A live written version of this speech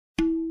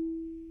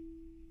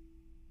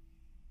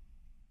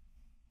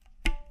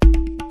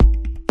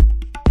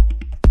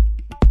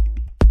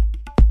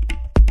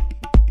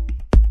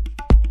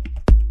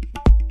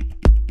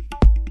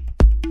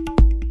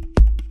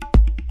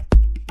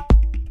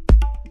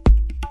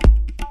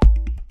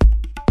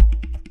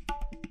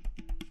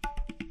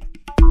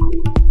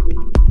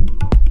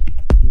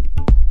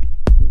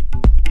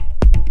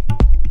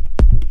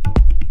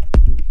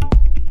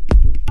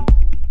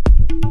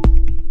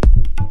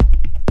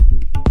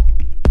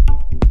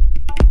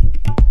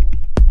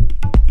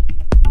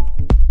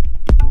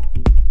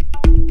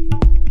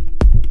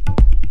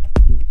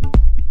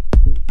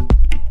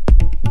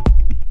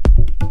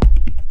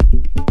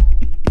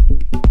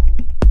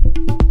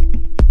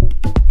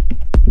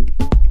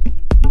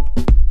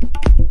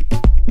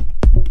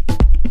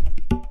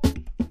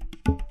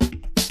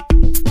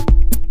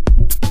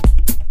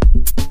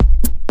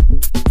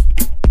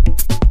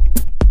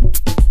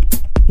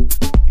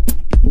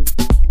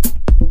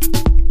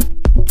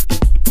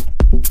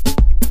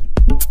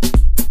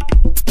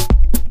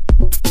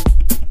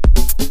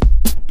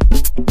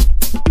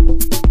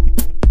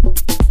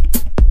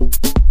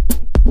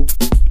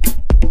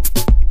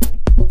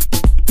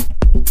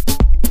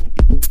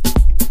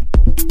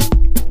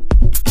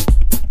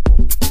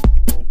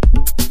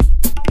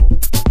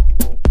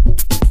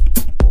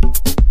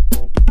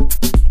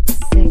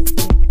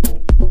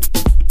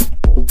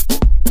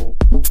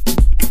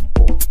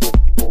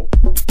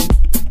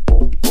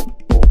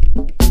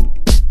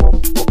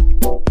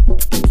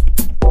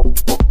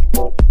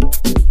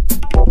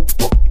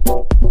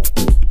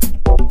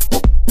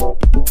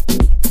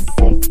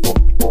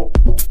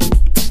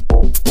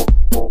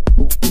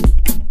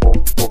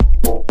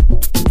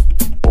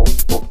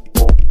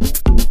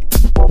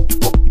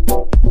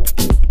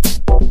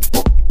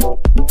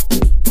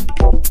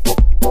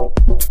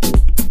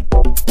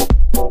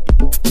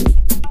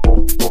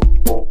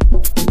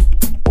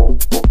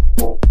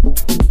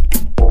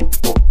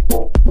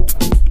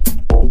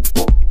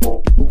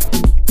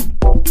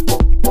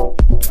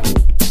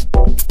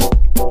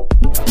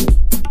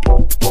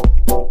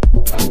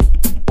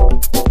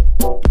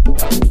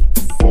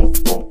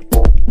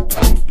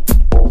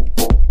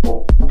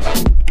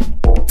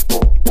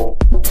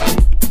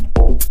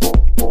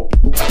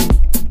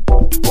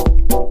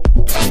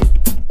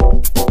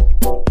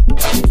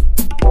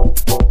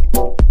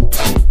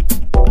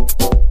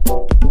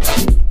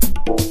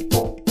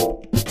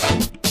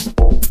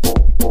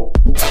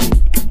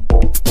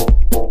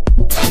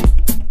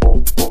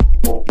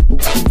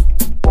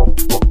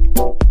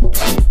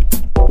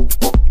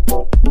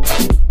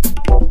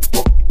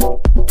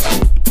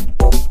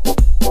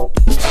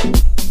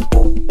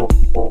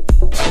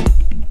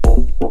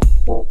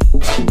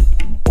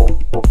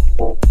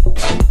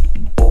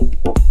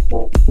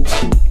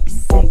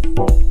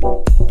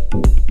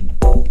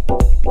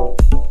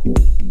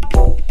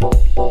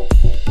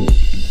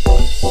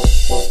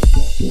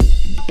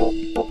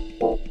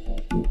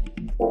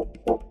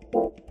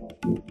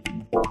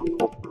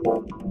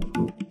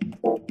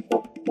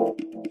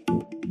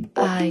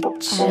I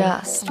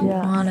just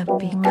wanna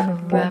be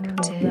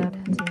corrupted.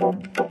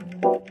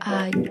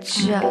 I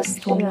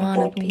just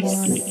wanna be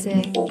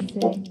sick.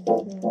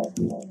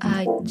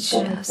 I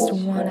just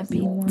wanna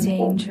be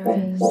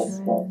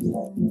dangerous.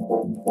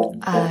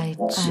 I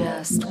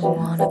just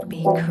wanna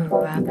be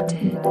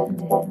corrupted.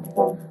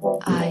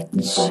 I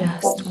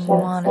just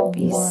wanna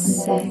be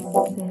sick.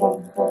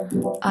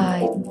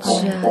 I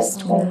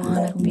just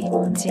wanna be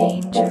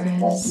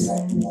dangerous.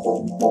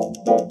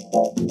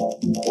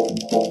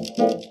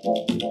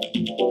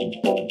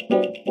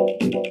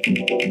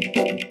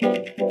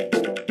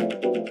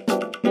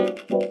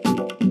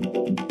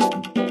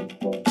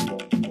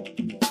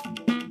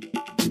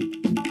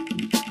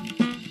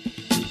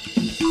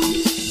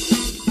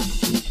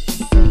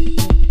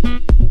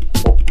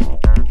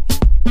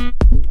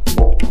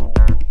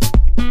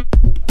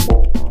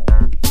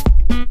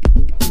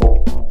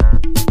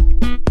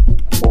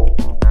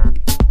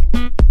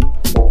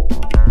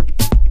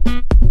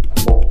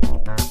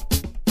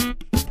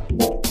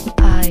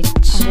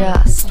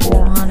 Just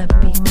wanna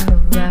be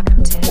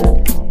corrupted.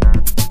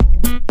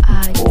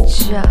 I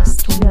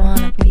just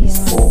wanna be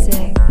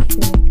sick.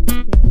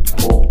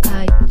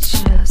 I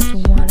just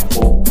wanna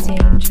be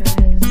dangerous. I just wanna be corrupted. I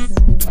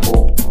just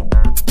wanna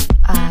be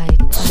sick.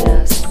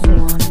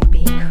 I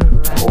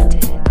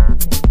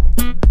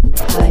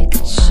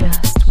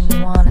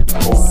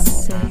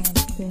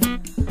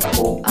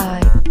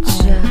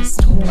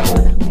just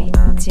wanna be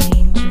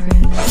dangerous.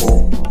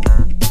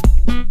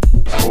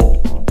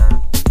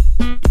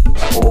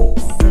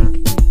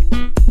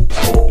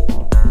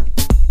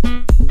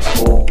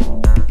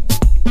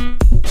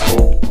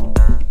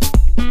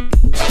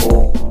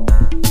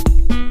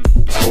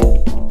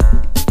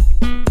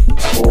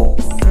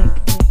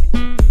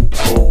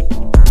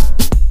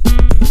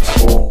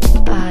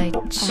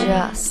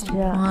 Just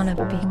wanna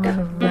be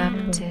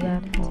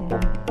corrupted.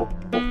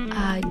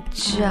 I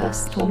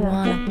just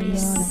wanna be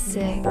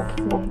sick.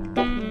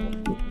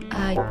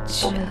 I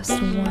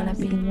just wanna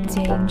be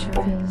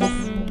dangerous.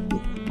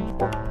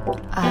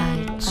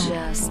 I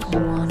just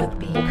wanna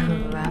be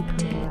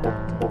corrupted.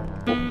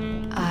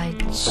 I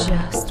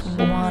just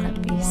wanna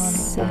be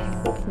sick.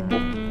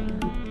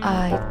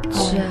 I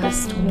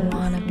just wanna